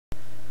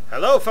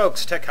Hello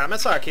folks,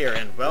 TechCommissar here,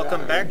 and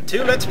welcome back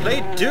to Let's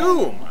Play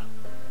Doom!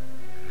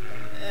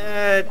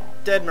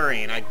 Dead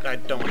Marine, I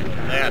don't want to go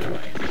that way.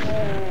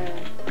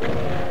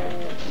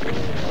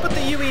 But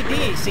the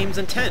UED seems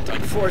intent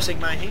on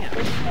forcing my hand.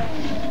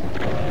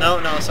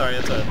 No, sorry,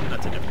 that's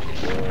a different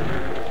game.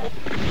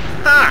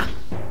 Ha!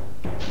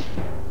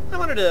 I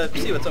wanted to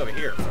see what's over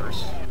here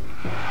first.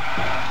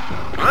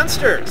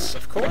 Monsters,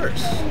 of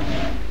course!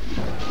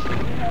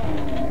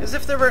 As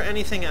if there were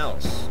anything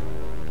else.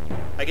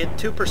 I get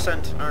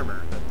 2%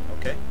 armor, but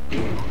okay.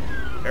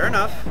 Fair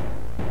enough.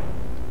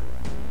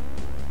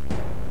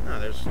 Oh,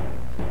 there's a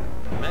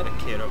medic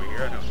kit over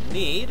here I don't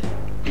need.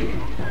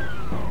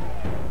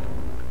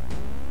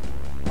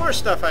 More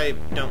stuff I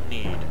don't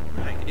need.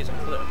 I could use a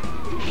clip.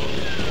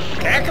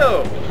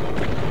 Caco!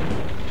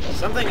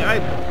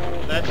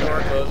 That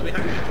door closed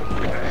behind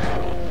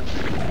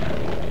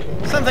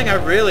me. Something I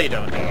really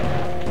don't need.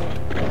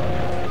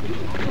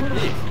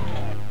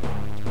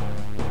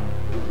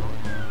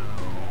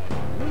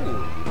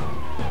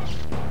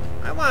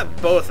 I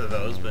want both of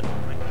those, but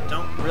I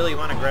don't really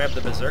want to grab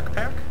the Berserk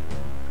pack.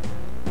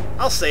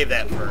 I'll save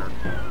that for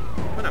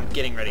when I'm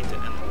getting ready to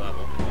end the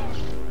level.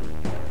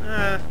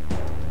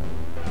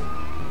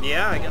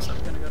 Yeah, I guess I'm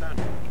gonna go down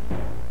here.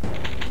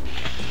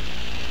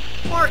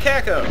 More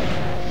Caco!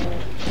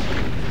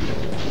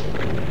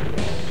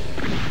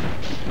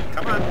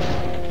 Come on.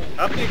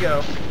 Up you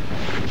go.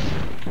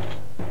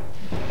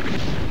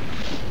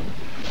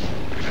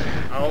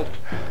 Oh,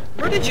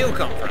 where did you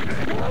come from?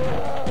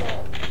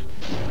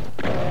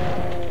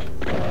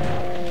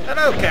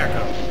 Hello,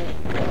 Caco.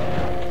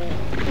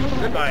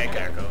 Goodbye,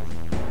 Caco.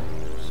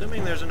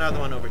 Assuming there's another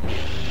one over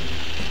here.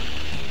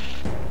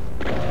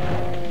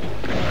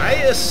 I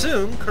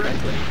assume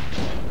correctly.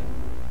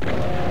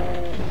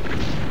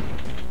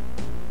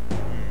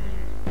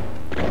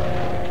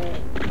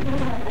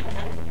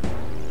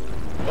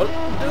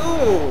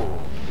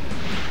 Oh,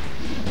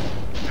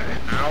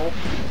 ow.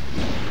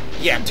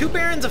 Yeah, 2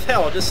 Barons of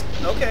Hell, just,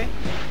 okay.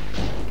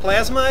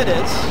 Plasma it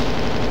is.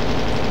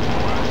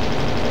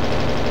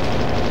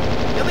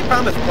 The only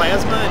problem with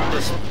plasma and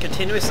just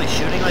continuously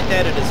shooting like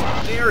that, it is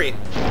very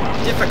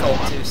difficult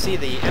to see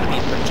the enemy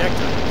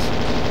projectiles.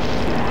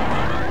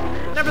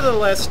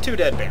 Nevertheless, 2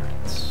 dead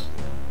Barons.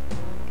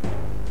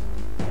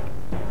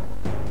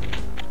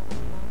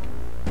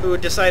 Who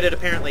decided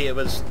apparently it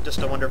was just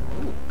a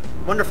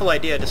wonderful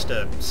idea just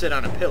to sit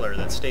on a pillar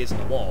that stays in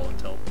the wall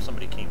until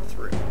somebody came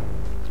through.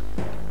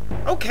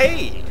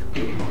 Okay!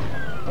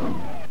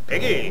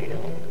 Piggy!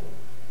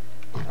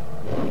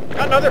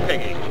 Another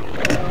piggy!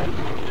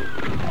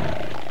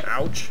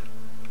 Ouch.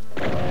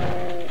 I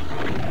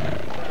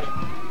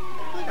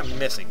think I'm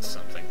missing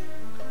something.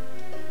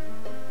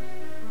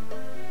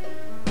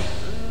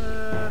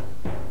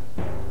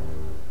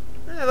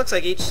 It looks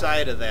like each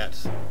side of that,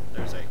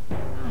 there's a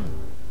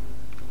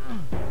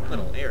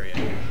little area.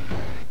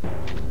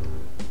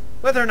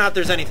 Whether or not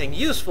there's anything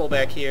useful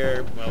back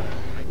here, well,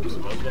 I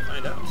suppose we'll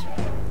find out.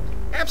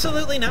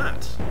 Absolutely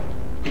not!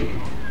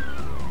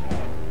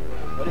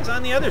 What is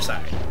on the other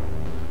side?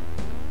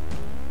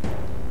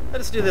 Let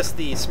us do this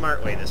the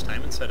smart way this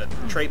time, instead of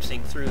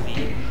traipsing through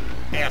the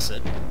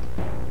acid,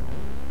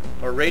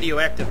 or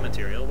radioactive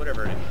material,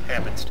 whatever it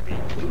happens to be.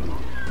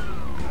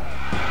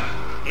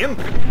 Imp!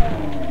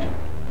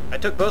 I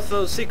took both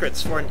those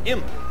secrets for an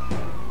imp.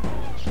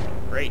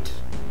 Great.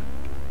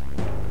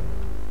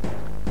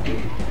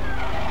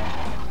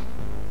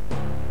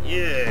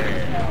 Yeah!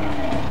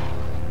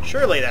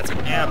 Surely that's an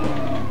apple.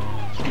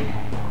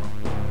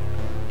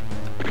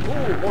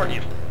 Ooh, more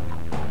imp.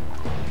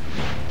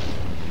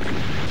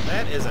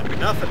 That is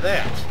enough of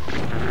that.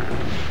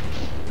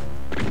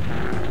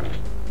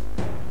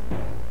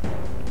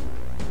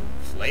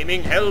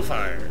 Flaming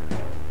Hellfire.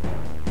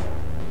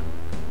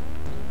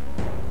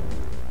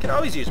 Could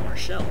always use more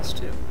shells,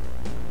 too.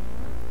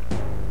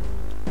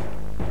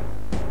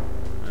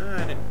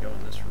 I didn't go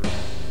in this room.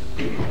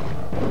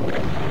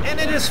 And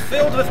it is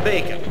filled with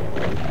bacon.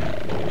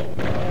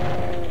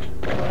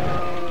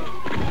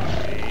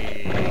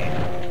 Hey.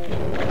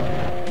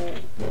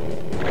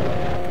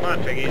 Come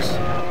on, piggies.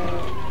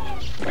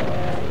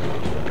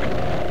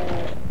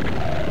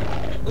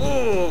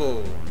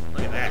 Ooh,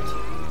 look at that.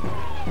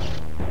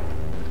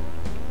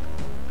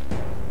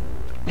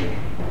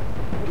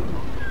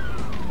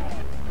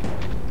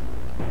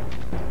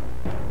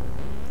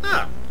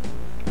 Ah,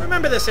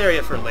 remember this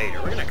area for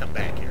later. We're gonna come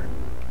back here.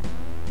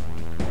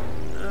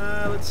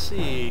 Let's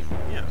see.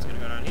 Yeah, I was gonna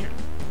go down here.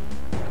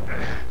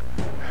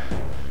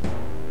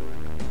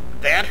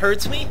 That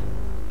hurts me?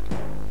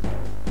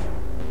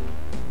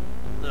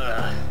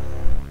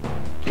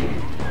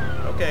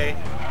 Okay.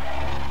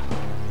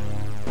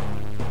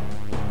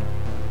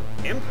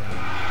 Imp?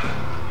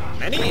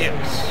 Many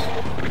imps.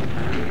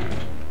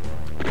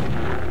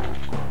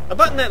 A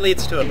button that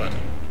leads to a button.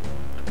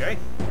 Okay.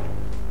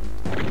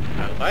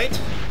 A light.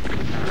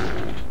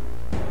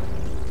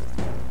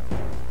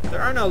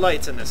 There are no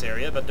lights in this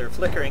area, but they're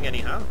flickering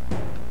anyhow.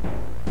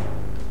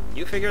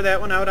 You figure that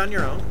one out on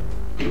your own.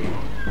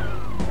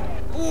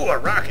 Ooh, a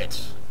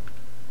rocket!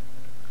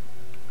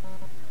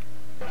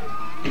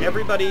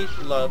 Everybody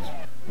loves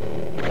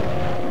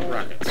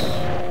rockets.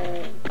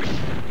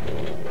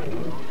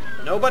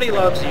 Nobody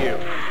loves you.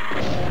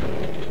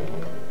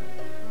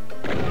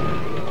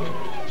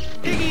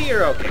 Piggy,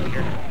 you're okay.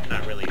 You're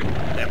not really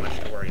that much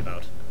to worry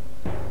about.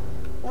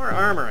 More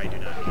armor I do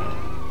not need.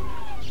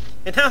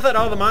 And now that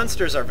all the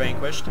monsters are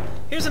vanquished,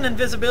 here's an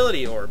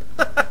invisibility orb.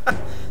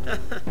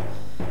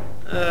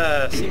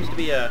 Seems to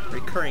be a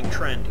recurring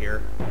trend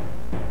here.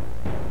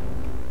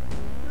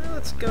 Well,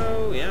 let's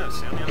go, yeah,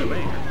 down the other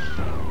way.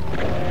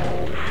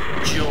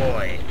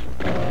 Joy.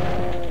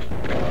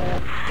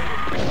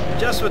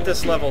 Just what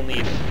this level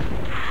needed.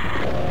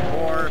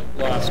 More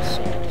lost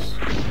souls.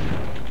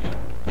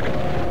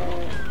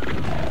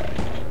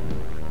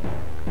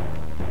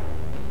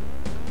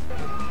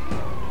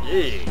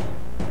 Yay.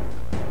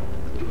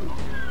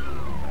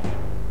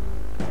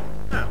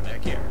 Oh,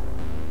 back here.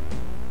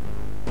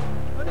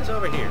 What is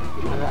over here?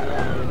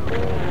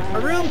 A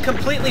room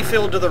completely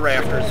filled to the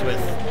rafters with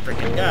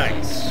freaking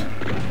guys.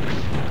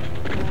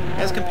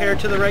 As compared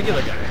to the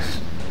regular guys.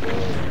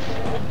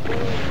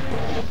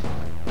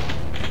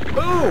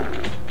 Boom!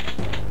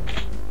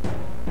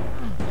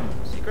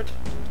 Secret?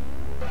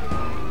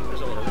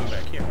 There's a little room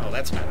back here. Oh,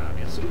 that's not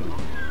obvious.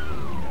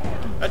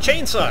 A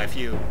chainsaw if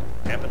you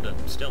happen to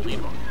still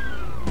need one.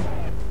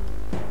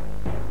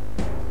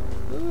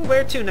 Ooh,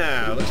 where to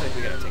now? Looks like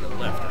we gotta take a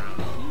left around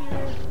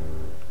here.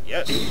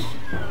 Yes.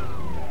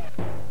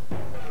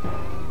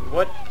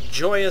 What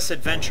joyous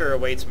adventure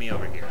awaits me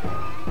over here?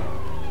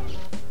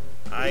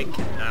 I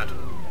cannot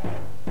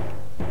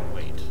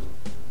wait.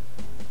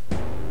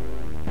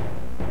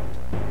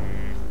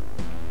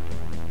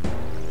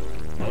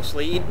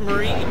 Mostly eat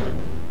marine.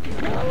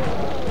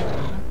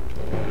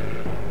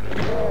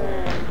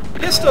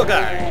 Pistol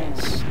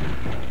guys!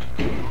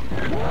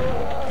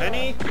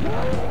 Penny?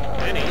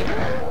 Penny?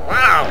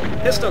 Wow!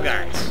 Pistol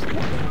guys!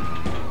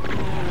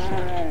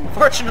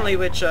 Fortunately,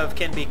 which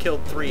can be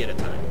killed 3 at a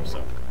time,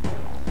 so...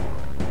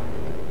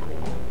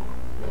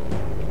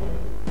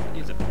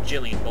 Use a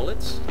bajillion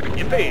bullets.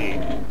 Yippee!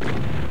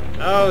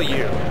 Oh,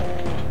 you.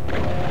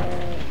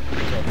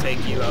 So I'll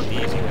take you out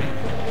the easy way.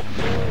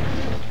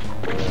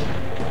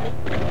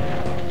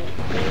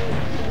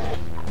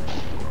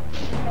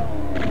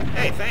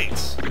 Hey,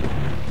 thanks.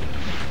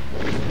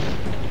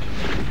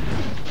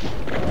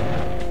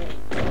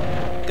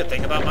 Good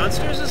thing about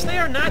monsters is they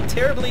are not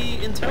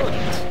terribly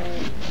intelligent.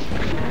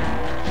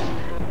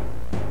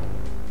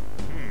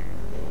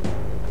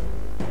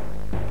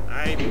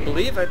 I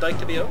believe I'd like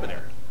to be over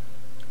there.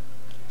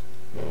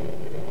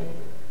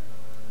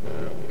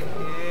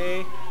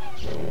 Okay.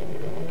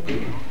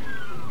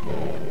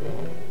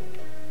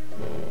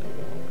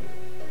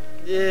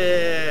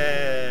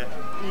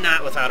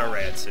 Not without a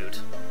rad suit.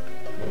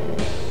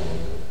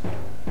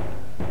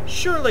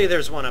 Surely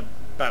there's one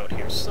about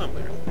here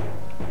somewhere.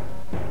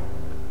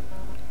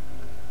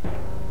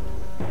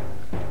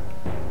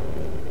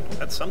 Is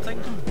that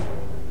something?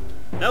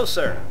 No,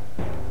 sir.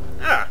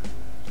 Ah!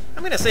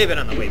 I'm gonna save it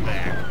on the way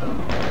back. We'll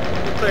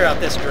clear out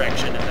this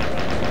direction and then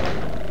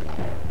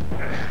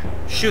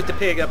shoot the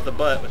pig up the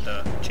butt with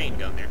the chain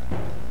gun there.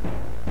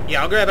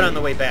 Yeah, I'll grab it on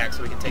the way back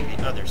so we can take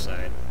the other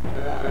side.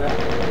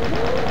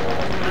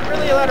 Not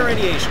really a lot of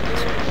radiation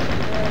this way.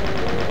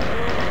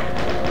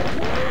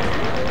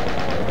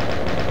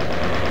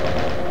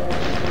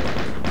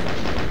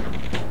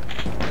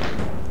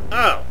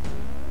 Oh.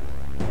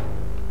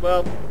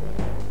 Well.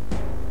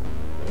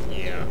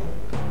 Yeah.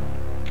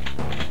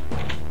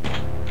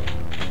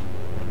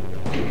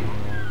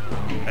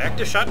 Back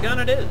to shotgun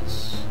it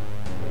is.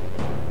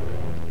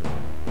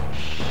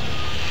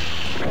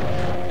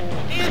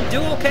 And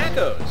dual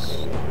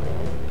Cacos.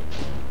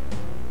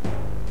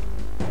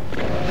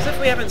 As if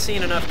we haven't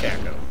seen enough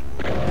Caco.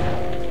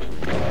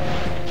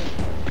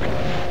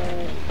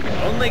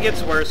 Only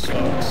gets worse,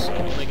 folks.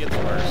 Only gets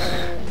worse.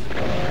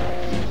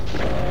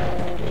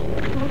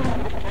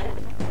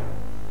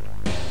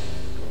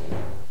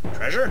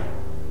 Treasure?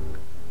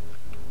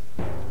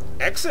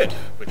 Exit,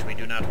 which we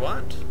do not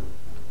want.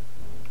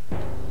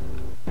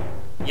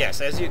 Yes,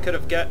 as you could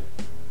have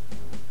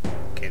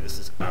Okay, this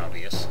is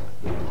obvious.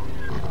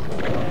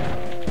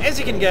 As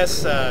you can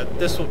guess,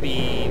 this will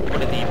be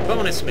one of the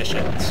bonus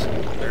missions,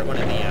 or one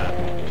of the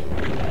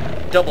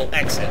double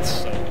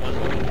exits, so one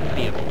will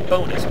be a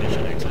bonus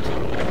mission exit.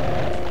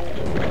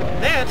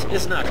 That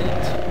is not it.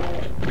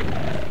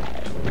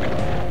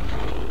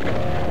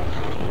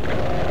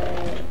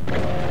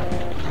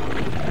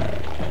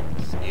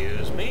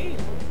 Excuse me?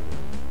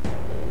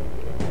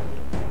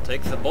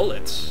 Take the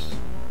bullets.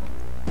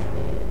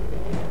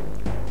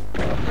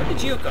 Where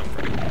did you come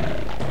from?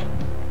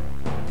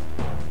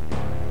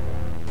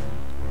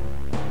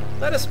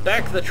 Let us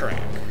back the track.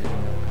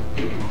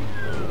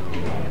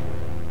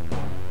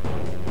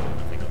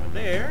 Nothing over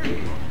there.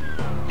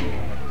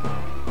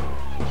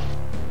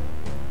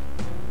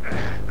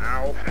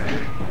 Ow.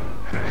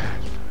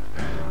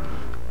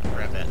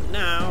 Grab that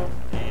now,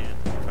 and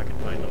if I can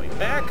find the way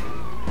back,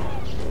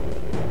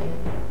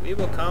 we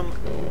will come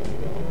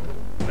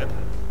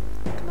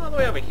all the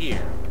way over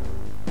here.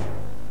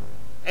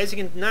 As you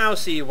can now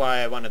see why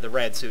I wanted the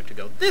rad suit to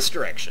go this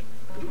direction.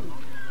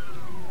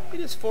 It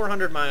is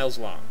 400 miles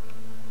long.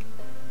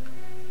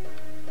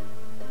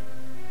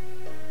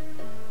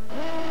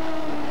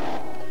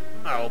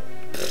 Oh,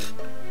 pfft.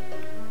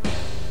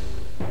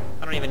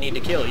 I don't even need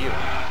to kill you.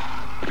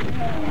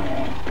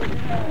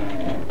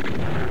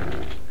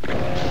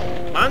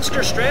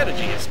 Monster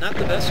strategy is not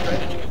the best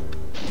strategy.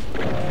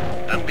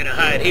 I'm gonna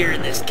hide here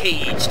in this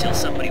cage till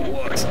somebody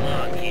walks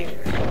along here.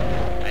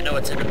 I know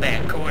it's in the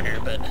back corner,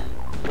 but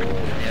you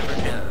never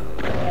know.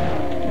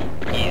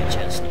 You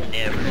just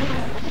never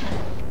know.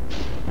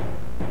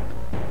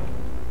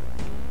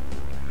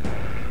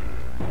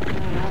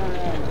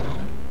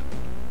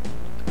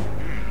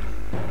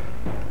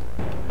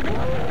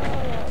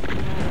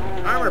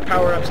 Armor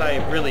power-ups I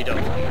really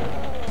don't like.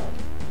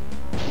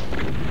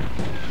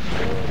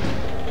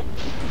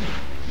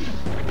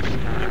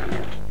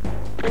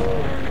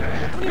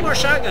 How many more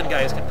shotgun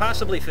guys could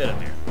possibly fit in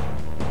there?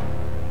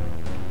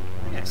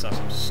 I saw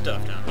some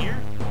stuff down here.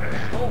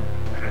 Oh.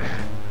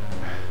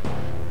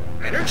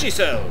 Energy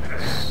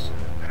cells!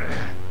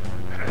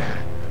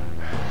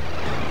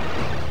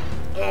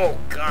 Oh,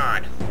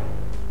 God.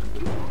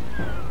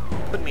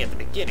 Put me at the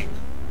beginning.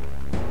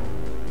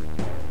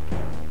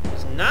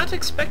 Was not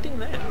expecting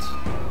that.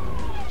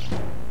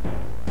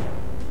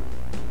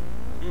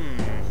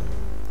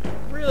 I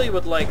really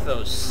would like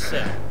those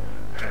set.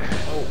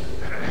 Oh,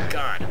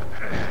 God.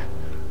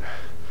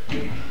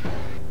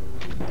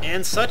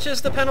 And such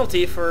is the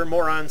penalty for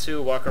morons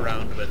who walk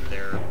around with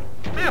their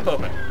map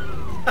open.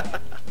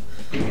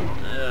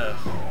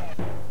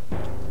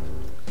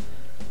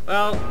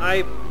 Well,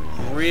 I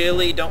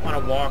really don't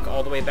want to walk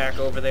all the way back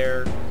over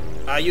there.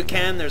 You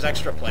can, there's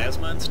extra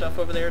plasma and stuff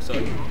over there, so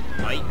it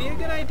might be a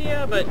good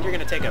idea, but you're going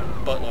to take a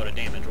buttload of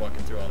damage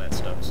walking through all that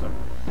stuff, so...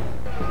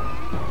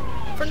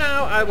 For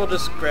now, I will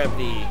just grab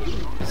the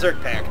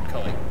Zerg pack and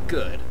call it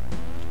good.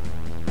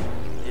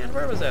 And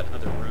where was that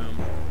other room?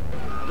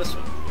 This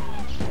one.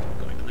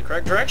 Going in the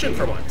correct direction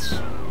for once.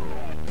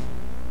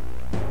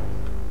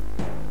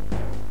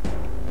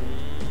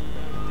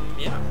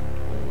 Yeah.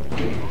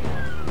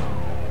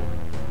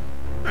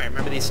 Alright,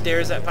 remember these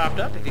stairs that popped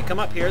up? If you come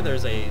up here,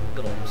 there's a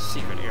little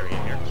secret area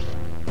here.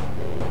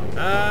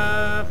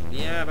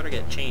 Yeah, I better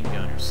get a chain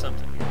gun or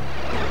something here.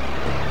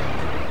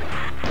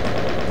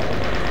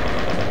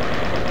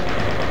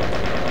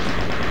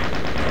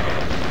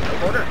 No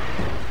border.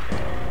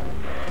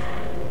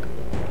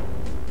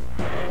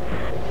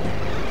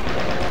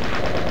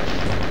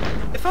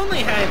 If only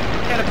I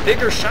had a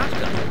bigger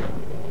shotgun.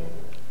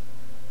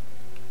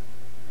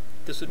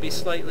 This would be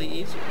slightly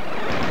easier.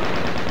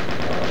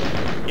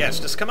 Yes,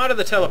 just come out of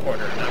the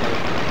teleporter and I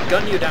will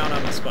gun you down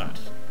on the spot.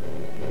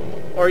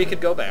 Or you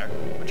could go back,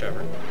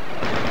 whichever.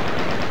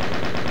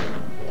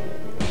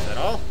 Is that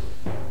all?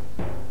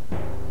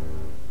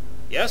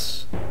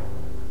 Yes?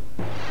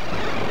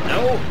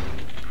 No?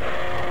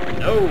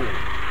 No!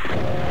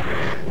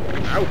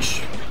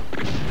 Ouch!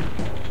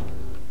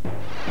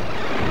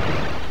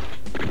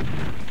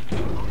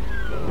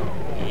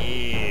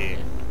 Yeah.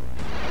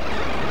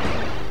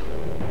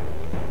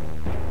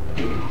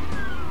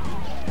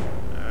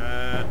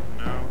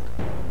 No.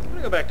 I'm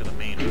gonna go back to the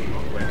main room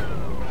real quick.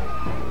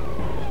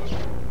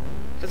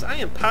 Because I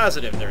am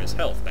positive there is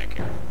health back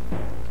here.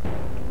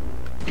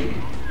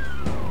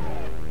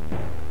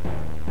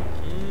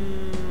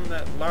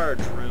 That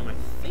large room, I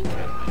think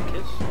had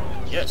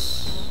medikits.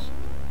 Yes.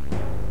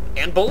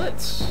 And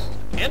bullets.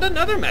 And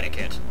another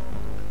medikit.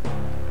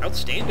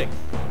 Outstanding.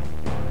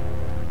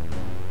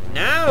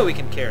 Now we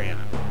can carry on.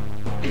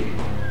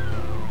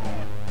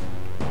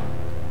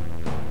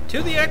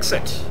 To the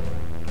exit.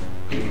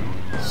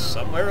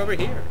 Somewhere over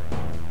here.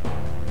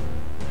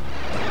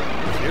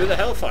 Through the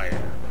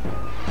Hellfire.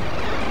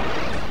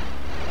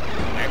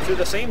 Back through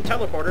the same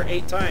teleporter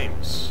 8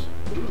 times.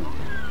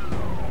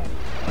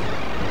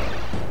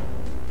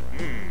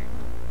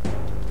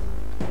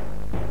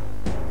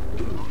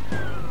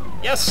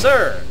 Yes,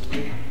 sir!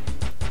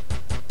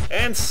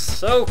 And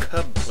so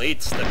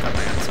completes the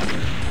command center.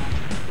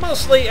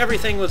 Mostly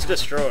everything was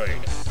destroyed.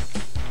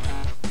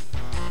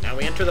 Now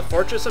we enter the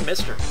Fortress of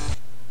Mystery.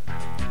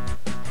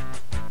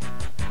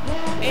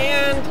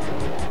 And...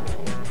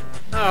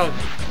 oh,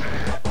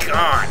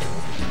 God!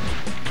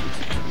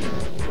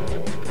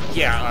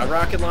 Yeah, a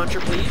rocket launcher,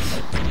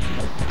 please.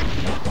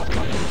 Oh,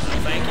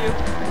 thank you.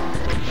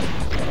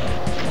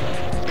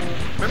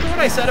 Remember what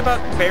I said about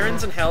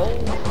Barons in Hell?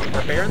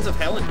 Or Barons of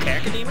Hell and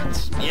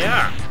Cacodemons?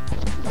 Yeah.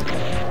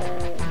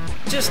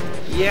 Just,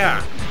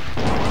 yeah.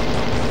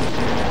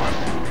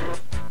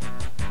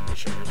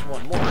 Sure, there's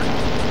one more.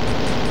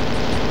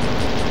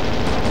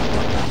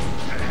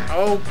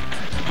 Oh,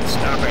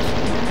 stop it.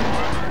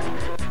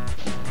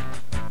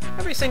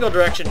 Every single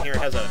direction here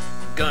has a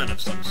gun of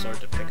some sort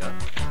to pick up.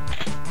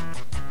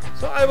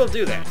 So I will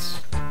do that.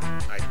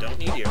 I don't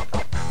need you.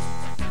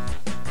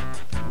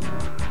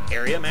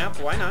 Area map,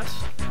 why not?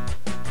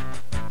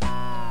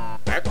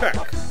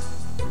 Backpack.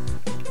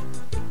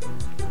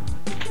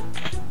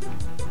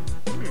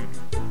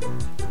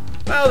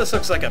 Well, this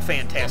looks like a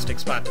fantastic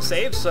spot to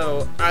save,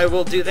 so I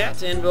will do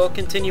that, and we'll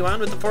continue on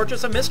with the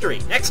Fortress of Mystery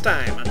next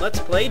time on Let's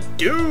Play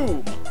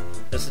Doom!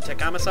 This is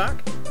Tekamasak,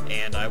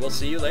 and I will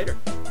see you later.